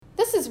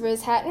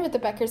Elizabeth Hatton with the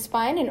Becker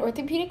Spine and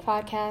Orthopedic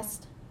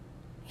Podcast.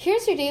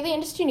 Here's your daily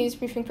industry news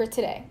briefing for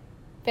today,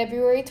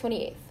 February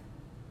 28th.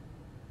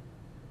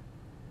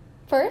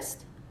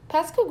 First,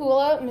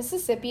 Pascagoula,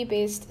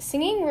 Mississippi-based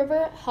Singing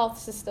River Health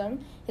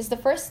System is the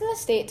first in the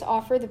state to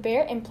offer the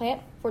Bear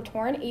implant for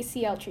torn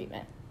ACL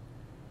treatment.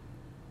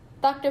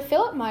 Dr.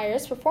 Philip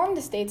Myers performed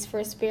the state's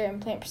first Bear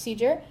implant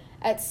procedure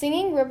at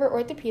Singing River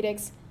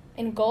Orthopedics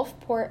in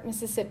Gulfport,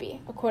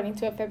 Mississippi, according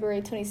to a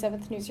February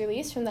 27th news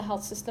release from the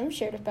health system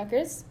shared with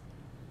Becker's.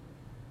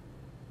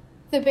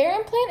 The Bear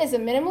implant is a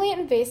minimally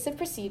invasive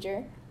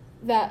procedure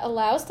that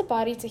allows the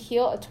body to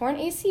heal a torn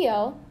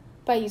ACL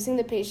by using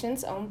the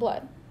patient's own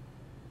blood.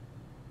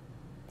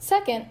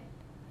 Second,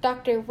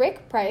 Dr.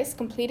 Rick Price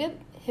completed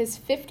his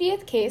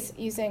 50th case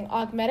using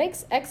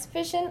Augmedix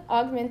X-Vision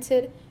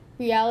Augmented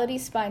Reality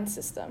Spine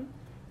System,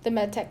 the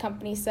medtech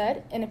company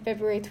said in a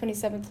February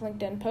 27th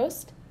LinkedIn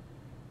post.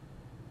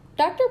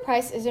 Dr.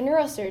 Price is a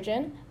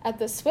neurosurgeon at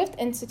the Swift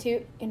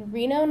Institute in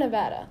Reno,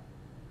 Nevada.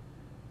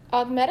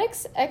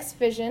 Augmedix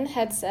X-Vision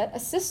headset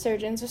assists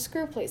surgeons with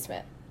screw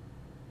placement.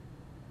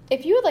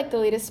 If you would like the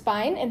latest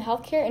spine and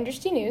healthcare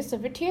industry news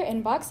delivered to your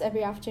inbox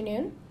every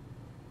afternoon,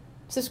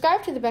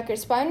 subscribe to the Becker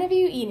Spine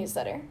Review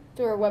e-newsletter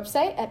through our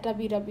website at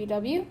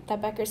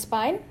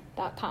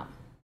www.beckerspine.com.